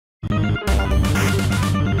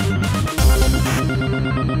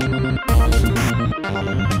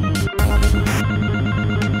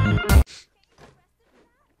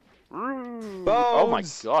my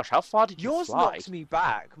gosh, how far did you Yours fly? knocks me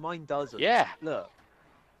back. Mine doesn't. Yeah. Look.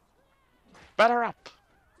 Better up.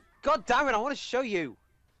 God damn it! I want to show you.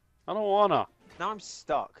 I don't wanna. Now I'm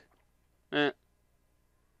stuck. Is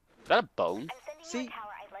that a bone? See?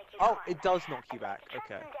 Oh, it does knock you back.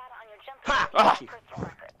 Okay. Ha! Ah!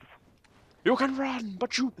 You can run,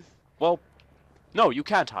 but you... Well, no, you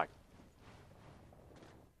can't hide.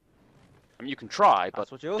 I mean, you can try, but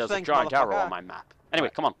That's what you there's think, a giant arrow motherfucker. on my map. Anyway,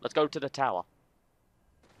 come on, let's go to the tower.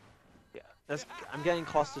 Yeah. I'm getting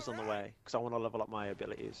clusters on the way because I want to level up my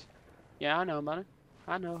abilities. Yeah, I know, man.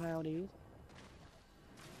 I know how it is.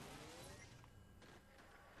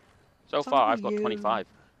 So far, I've got 25.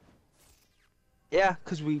 Yeah,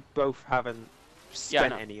 because we both haven't spent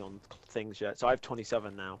know. any on things yet. So I have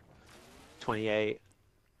 27 now. 28.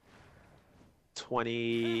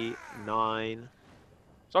 29.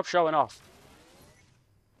 Stop showing off.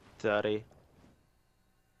 30.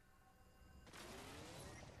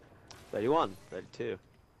 31. 32.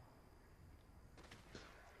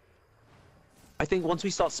 I think once we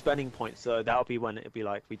start spending points, though, that'll be when it'll be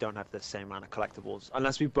like we don't have the same amount of collectibles.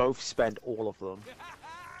 Unless we both spend all of them.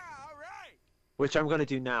 Which I'm going to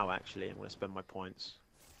do now, actually. I'm going to spend my points.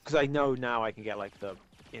 Because I know now I can get, like, the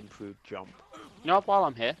improved jump. You know what, while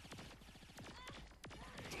I'm here?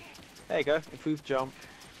 There you go. Improved jump.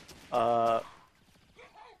 Don't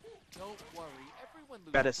worry, everyone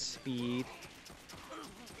Better speed.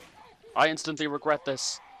 I instantly regret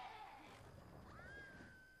this.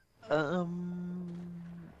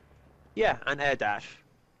 Yeah, and air dash.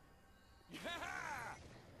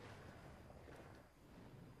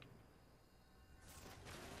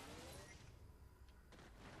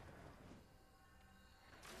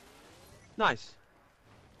 Nice.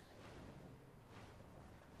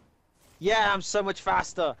 Yeah, I'm so much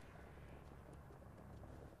faster.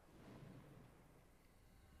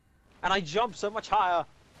 And I jump so much higher.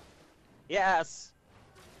 Yes.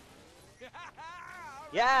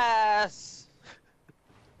 Yes.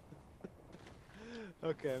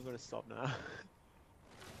 Okay, I'm gonna stop now.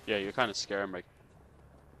 Yeah, you're kind of scaring me.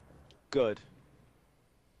 Good.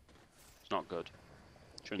 It's not good.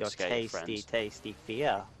 Shouldn't Your scare your tasty, friends. tasty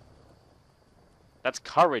fear. That's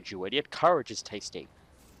courage, you idiot. Courage is tasty.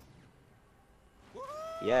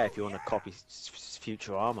 Yeah, if you want to copy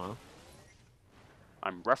future armor.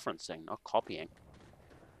 I'm referencing, not copying.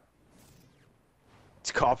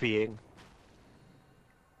 It's copying.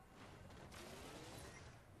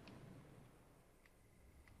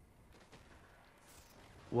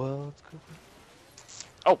 World's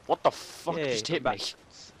Oh, what the fuck Yay, just hit come me? back.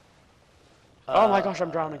 Oh my gosh, I'm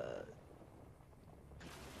drowning.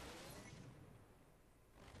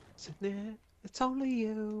 Isn't it? It's only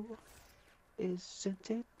you, isn't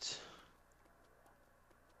it?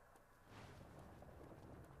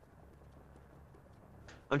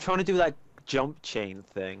 I'm trying to do that jump chain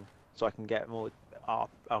thing so I can get more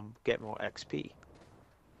XP.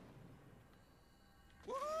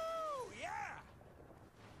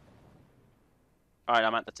 Alright,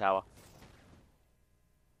 I'm at the tower.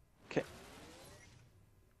 Okay.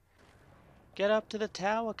 Get up to the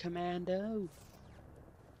tower, Commando.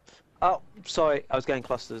 Oh, sorry, I was getting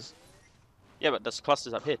clusters. Yeah, but there's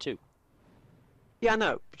clusters up here too. Yeah,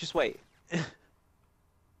 no, just wait.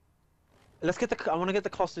 Let's get the. I want to get the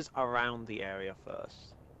clusters around the area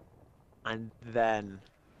first, and then.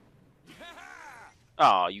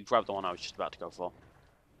 Oh, you grabbed the one I was just about to go for.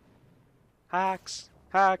 Hacks!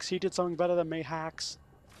 Hacks! He did something better than me, Hacks!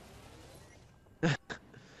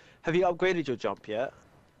 Have you upgraded your jump yet?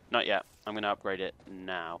 Not yet. I'm gonna upgrade it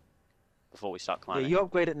now. Before we start Yeah, climbing. you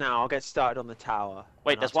upgrade it now. I'll get started on the tower.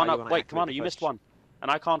 Wait, and there's I'll one tell you up. when I Wait, activate Commander, the you first missed one. And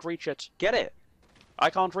I can't reach it. Get it? I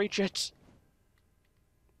can't reach it.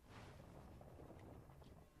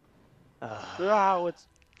 Wow, it's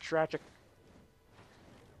tragic.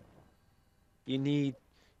 You need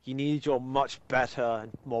your much better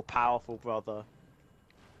and more powerful brother.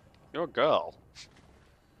 You're a girl.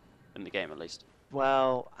 In the game, at least.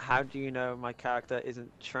 Well, how do you know my character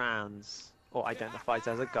isn't trans or identifies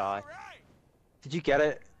as a guy? Did you get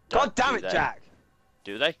it? God damn it, they? Jack!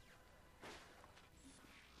 Do they?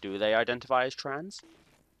 Do they identify as trans?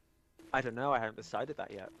 I don't know. I haven't decided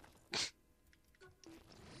that yet.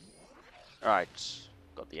 Alright.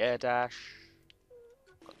 Got the air dash.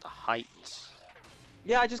 Got the height.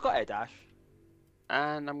 Yeah, I just got air dash.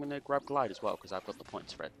 And I'm gonna grab glide as well, because I've got the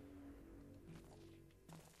points for it.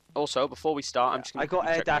 Also, before we start, I'm just gonna I got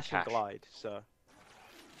air check my dash and cache. glide, so.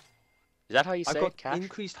 Is that how you I say got it, cache?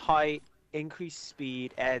 increased height, increased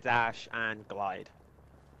speed, air dash, and glide.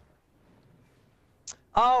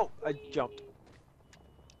 Oh, I jumped.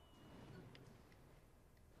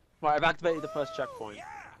 Right, I've activated the first checkpoint.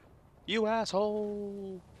 You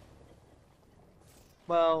asshole!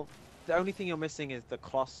 Well, the only thing you're missing is the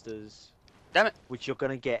clusters, Damn it! which you're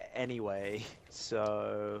gonna get anyway.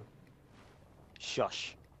 So,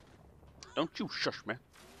 shush. Don't you shush me.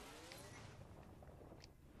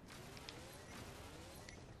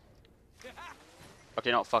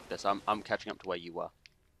 Okay, no, fuck this. I'm catching up to where you were.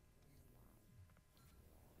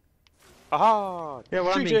 Aha! Yeah,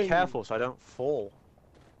 well, I'm being Cheating! careful so I don't fall.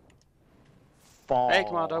 Fall. Hey,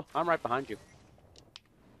 Commando, I'm right behind you.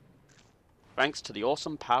 Thanks to the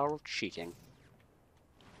awesome power of cheating.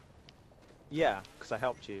 Yeah, because I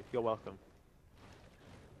helped you. You're welcome.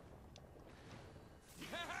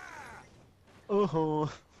 Uh-huh.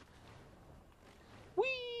 Whee!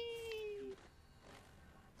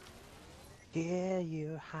 Hear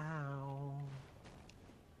you howl.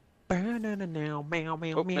 Now, meow,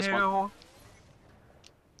 meow, Oh, missed one. meow.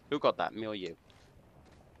 Who got that, me or you?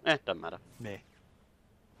 Doesn't matter. Me.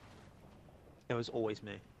 It was always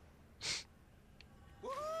me.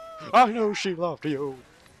 I know she loved you.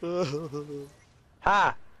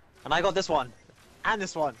 Ha! And I got this one. And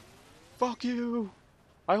this one. Fuck you.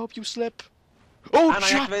 I hope you slip. Oh, And I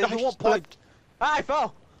shit! activated the warp point. Ah, I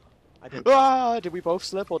fell! I did. Ah, did we both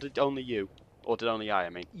slip, or did only you? Or did only I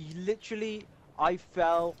mean? Literally, I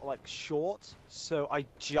fell, like, short, so I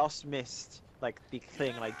just missed, like, the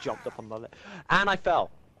thing, and I jumped up on the and I fell.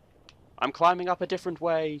 I'm climbing up a different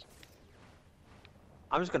way.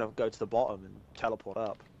 I'm just gonna go to the bottom and teleport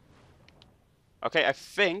up. Okay, I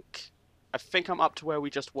think I'm up to where we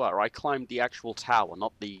just were. I climbed the actual tower,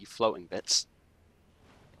 not the floating bits.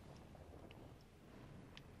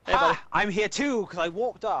 Hey, buddy. Ha! I'm here too, because I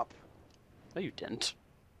walked up. No, you didn't.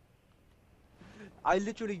 I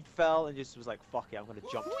literally fell and just was like, fuck it, I'm gonna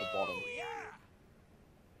jump to the bottom.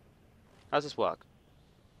 How's this work?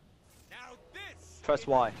 Press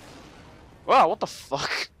Y. Wow, what the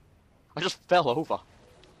fuck? I just fell over.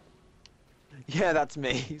 Yeah, that's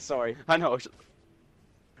me. Sorry. I know. I was just...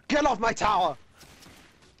 Get off my tower!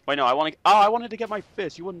 Wait, no, I want to. Oh, I wanted to get my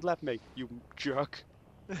fist. You wouldn't let me, you jerk.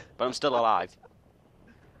 But I'm still alive.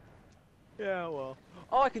 Yeah, well.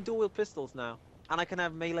 Oh, I can dual wield pistols now. And I can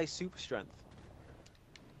have melee super strength.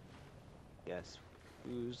 Yes.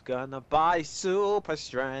 Who's gonna buy super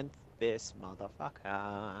strength? This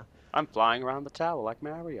motherfucker. I'm flying around the tower like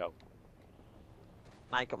Mario.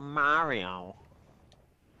 Like Mario.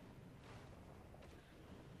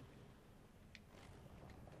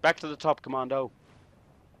 Back to the top, Commando.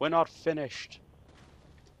 We're not finished.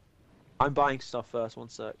 I'm buying stuff first, one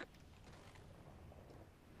sec.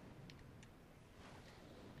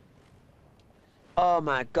 Oh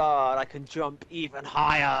my god, I can jump even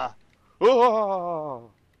higher! Oh!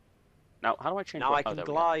 Now, how do I change? Now I oh, can there we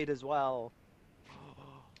go. glide as well.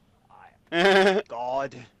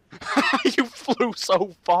 God. You flew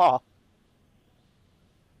so far.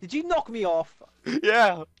 Did you knock me off?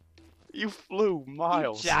 Yeah. You flew You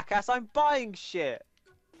miles. jackass, I'm buying shit!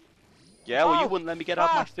 Yeah, well, you Oh! wouldn't let me get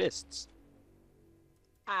out my Ah! fists.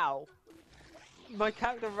 Ow. My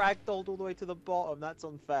character ragdolled all the way to the bottom, that's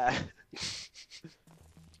unfair.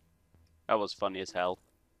 That was funny as hell.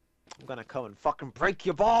 I'm gonna come and fucking break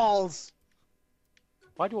your balls!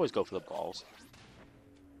 Why do you always go for the balls?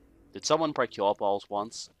 Did someone break your balls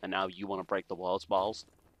once, and now you want to break the world's balls?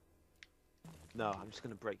 No, I'm just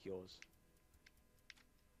gonna break yours.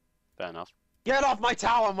 Fair enough. Get off my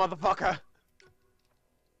tower, motherfucker!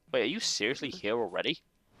 Wait, are you seriously here already?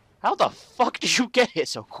 How the fuck did you get here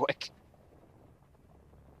so quick?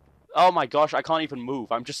 Oh my gosh, I can't even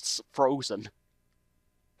move. I'm just frozen.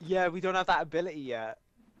 Yeah, we don't have that ability yet.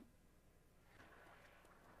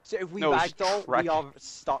 So if we No, it's ragdoll, track- we are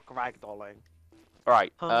stuck ragdolling.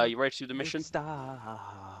 Alright, you ready to do the mission? It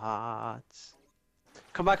starts.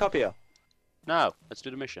 Come back up here. No, let's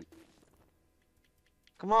do the mission.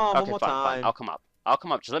 Come on, Okay, one more fine, time. fine. I'll come up. I'll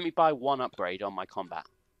come up. Just let me buy one upgrade on my combat.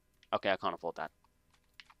 Okay, I can't afford that.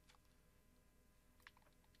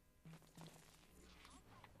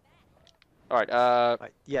 Alright,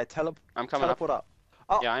 Right, yeah, I'm coming up. teleport up.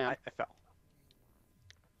 Oh, Yeah, I am. I fell.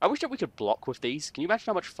 I wish that we could block with these. Can you imagine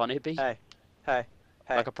how much fun it'd be? Hey, hey,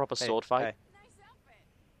 hey. Like a proper hey, sword fight? hey.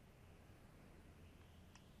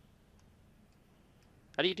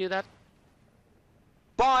 How do you do that?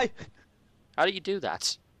 Bye! How do you do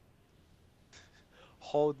that?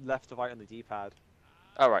 Hold left to right on the D-pad.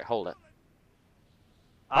 Alright, hold it.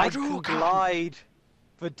 I can Hadouken! glide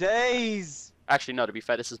for days! Actually, no, to be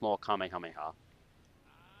fair, this is more Kamehameha.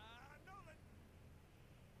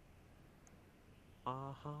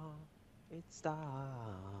 Uh-huh. It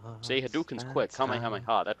starts. See, Hadouken's quick. That's how-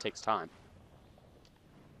 Kamehameha, that takes time.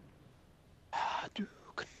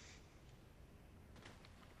 Hadouken.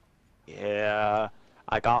 Yeah,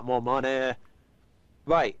 I got more money.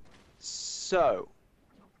 Right, so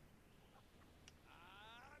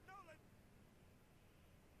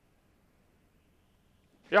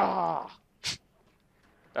Yeah.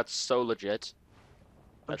 That's so legit.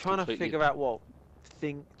 I'm That's trying to completely. figure out what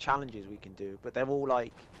challenges we can do, but they're all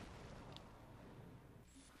like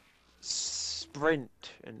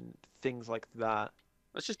sprint and things like that.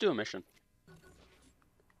 Let's just do a mission.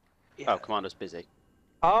 Yeah. Oh, Commando's busy.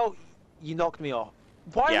 Oh, you knocked me off.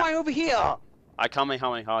 Why am Yeah. I over here? I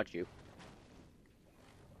Kamehameha you.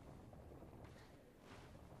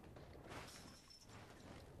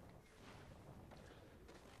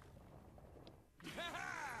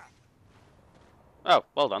 Oh,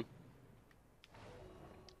 well done.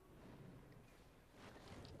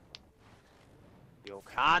 You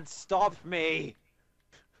can't stop me.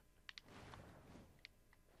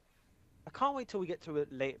 I can't wait till we get to a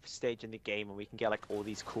later stage in the game and we can get like all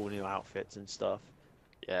these cool new outfits and stuff.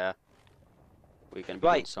 Yeah. We're gonna be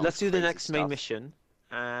doing Right, some let's do the crazy next main stuff. mission,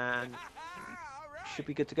 and should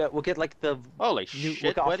be good to go. We'll get like the Holy new, shit!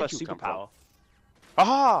 we'll get our Where did first you come from? superpower.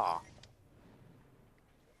 Aha!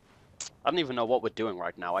 I don't even know what we're doing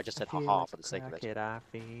right now. I just said haha for the sake of it. I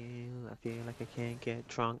feel like I can't get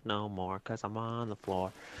drunk no more cause I'm on the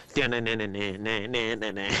floor.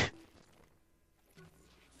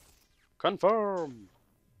 Confirm.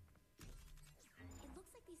 It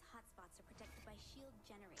looks like these hotspots are protected by shield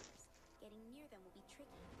generators. Getting near them will be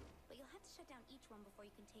tricky, but you'll have to shut down each one before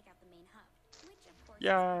you can take out the main hub, which of course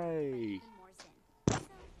Yay! is even more sin. So,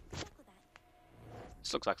 good luck with that.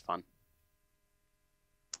 This looks like fun.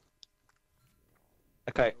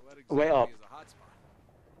 Okay, What wait up. exactly is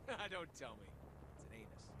a hotspot? Don't tell me. It's an anus.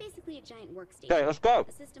 Basically a giant workstation. Okay, let's go.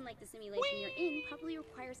 A system like the simulation you're in probably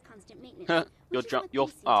requires constant maintenance. You'll which is jump. what You'll.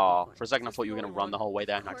 these seem to be Ah, for. for a second I Just thought you were gonna float run the along. whole way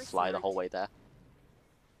there and Of I'd course fly the not. whole way there.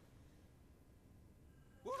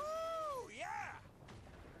 Woohoo! Yeah!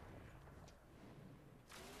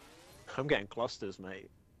 I'm getting clusters, mate.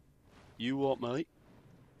 You what, mate?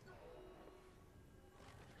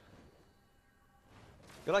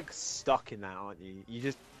 You're like stuck in that, aren't you?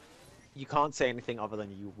 You can't say anything other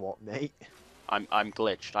than you what, mate. I'm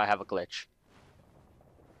glitched. I have a glitch.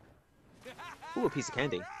 Ooh, a piece of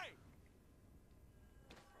candy. Alright.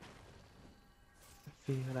 I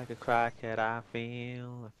feel like a crackhead, I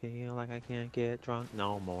feel like I can't get drunk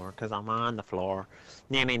no more, cause I'm on the floor.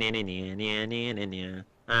 Nya, nya, nya, nya, nya, nya, nya, nya, nya.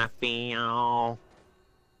 I feel.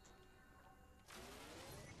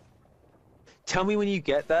 Tell me when you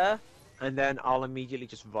get there, and then I'll immediately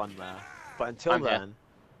just run there. But until I'm here. then,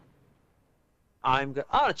 I'm go-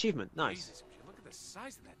 Oh, achievement, nice. Jesus, would you look at the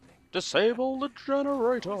size of that thing? Disable the It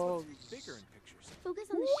always generators. looks bigger in pictures. Focus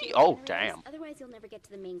on the Whee! shield Oh, generators, damn. Otherwise you'll never get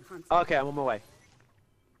to the main console. Okay, I'm on my way.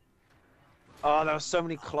 Oh, there are so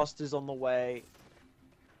many clusters on the way.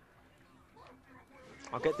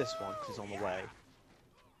 I'll get this one because it's on the way.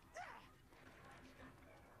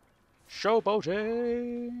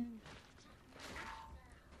 Showboating.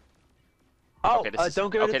 Oh, Okay, this is-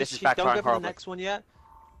 don't get rid okay, of this the is shield. Don't backfiring get rid of the horribly. next one yet.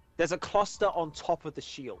 There's a cluster on top of the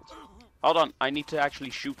shield. Hold on. I need to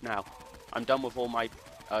actually shoot now. I'm done with all my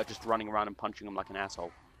just running around and punching them like an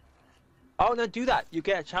asshole. Oh no, do that. You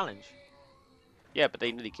get a challenge. Yeah, but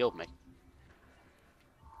they nearly killed me.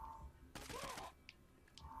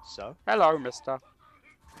 So? Hello, mister.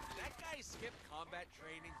 That guy skipped combat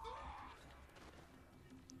training.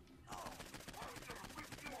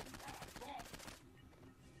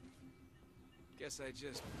 Guess I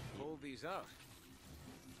just pulled these out.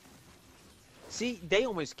 See, they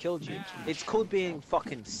almost killed you. It's called being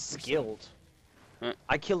fucking skilled. Huh.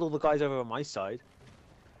 I killed all the guys over on my side.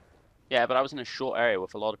 Yeah, but I was in a short area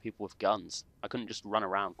with a lot of people with guns. I couldn't just run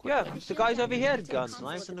around quickly. Yeah, the guys over here had guns, and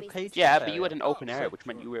I was in a cage. Yeah, but you had an open area, which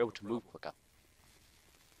meant you were able to move quicker.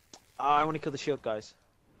 I want to kill the shield guys.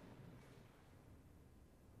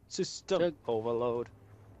 System Check. overload.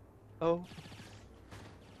 Oh.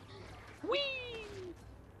 Whee!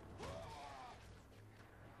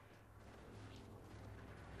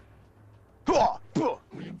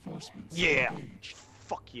 Yeah.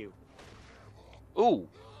 Fuck you. Ooh.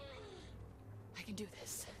 I can do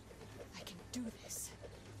this. I can do this.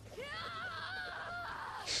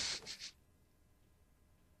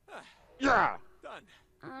 Yeah. Done.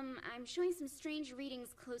 I'm showing some strange readings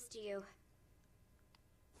close to you.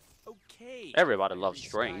 Okay. Everybody loves Sky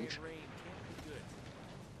strange. and rain can't be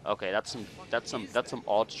good. Okay, that's some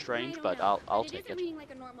odd strange, I don't but know, I'll but take It isn't it. reading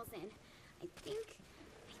like a normal sin. I think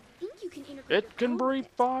you can integrate. It your can power breathe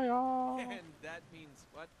with it. fire. And that means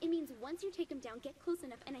what? It means once you take them down, get close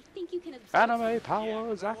enough, and I think you can absorb. Anime Yeah,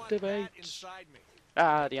 powers but I want that activate. inside me.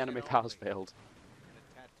 Ah, the anime You know, powers like- failed. And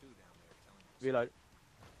a tattoo down there. Reload.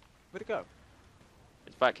 Where'd it go?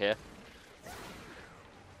 It's back here.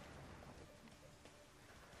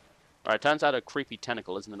 Alright, turns out a creepy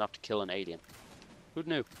tentacle isn't enough to kill an alien. Who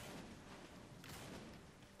knew?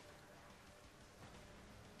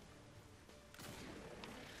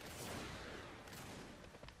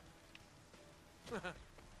 Here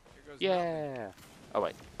goes nothing. Yeah! Oh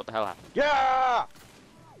wait, what the hell happened? Yeah!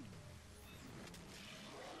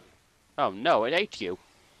 Oh no, it ate you.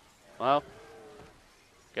 Well,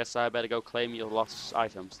 guess I better go claim your lost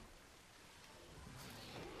items.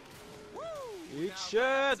 Eat Now shit!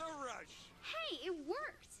 that's a rush. Hey, it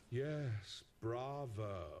worked! Yes,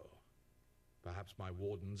 bravo. Perhaps my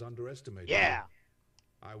wardens underestimated Yeah! you.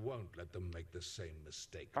 I won't let them make the same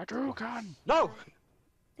mistake. Hadouken! No!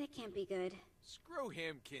 That can't be good. Screw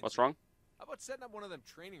him, Kinsey. What's wrong? How about setting up one of them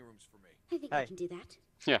training rooms for me? I think Hey. I can do that.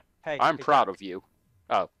 Yeah, Hey, I'm hey, proud Jack. of you.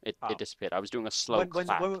 Oh, it Oh. disappeared. I was doing a slow When,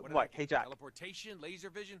 clap. What did I what? get? Hey, Jack. Teleportation, laser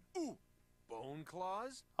vision, ooh, bone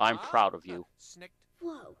claws. I'm Huh? proud of you. Snicked.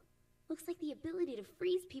 Whoa. Looks like the ability to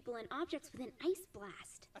freeze people and objects with an ice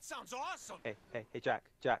blast. That sounds awesome. Hey, Jack.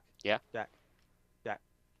 Jack. Yeah? Jack.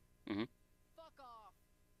 Fuck off.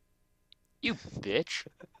 You bitch.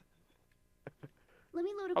 Let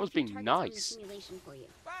me load up I was a few being targets on the nice. simulation for you.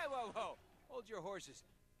 Whoa. Hold your horses.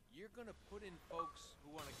 You're gonna put in folks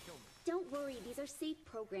who want to kill me. Don't worry, these are safe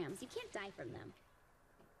programs. You can't die from them.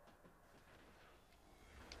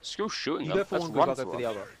 Screw shooting You them. go for Let's one, run I'll go through for the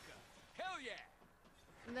them. other. Hell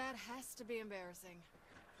yeah! That has to be embarrassing.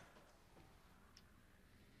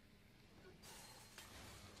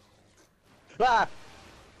 Ah!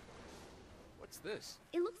 What's this?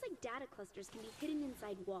 It looks like data clusters can be hidden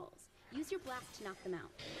inside walls. Use your blast to knock them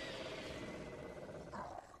out.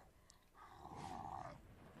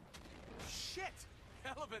 Shit!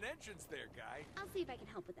 Hell of an entrance there, guy. I'll see if I can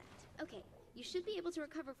help with that. Okay, you should be able to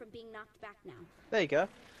recover from being knocked back now. There you go.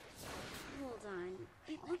 Hold on.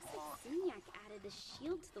 It looks like Zinyak added a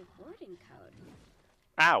shield to the warden code.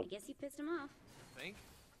 Ow. I guess you pissed him off. Think?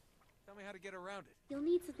 Tell me how to get around it. You'll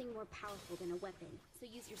need something more powerful than a weapon, so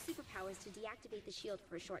use your superpowers to deactivate the shield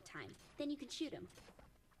for a short time. Then you can shoot him.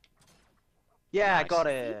 Yeah, I Nice. got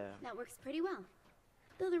See? it. That works pretty well.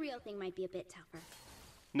 Though the real thing might be a bit tougher.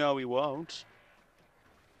 No, he won't.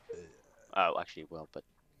 Oh, actually, he will, but...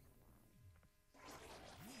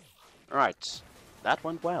 Alright. That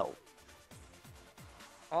went well.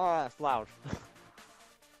 Oh, that's loud.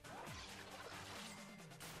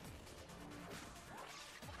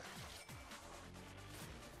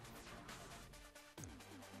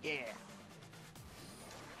 Yeah.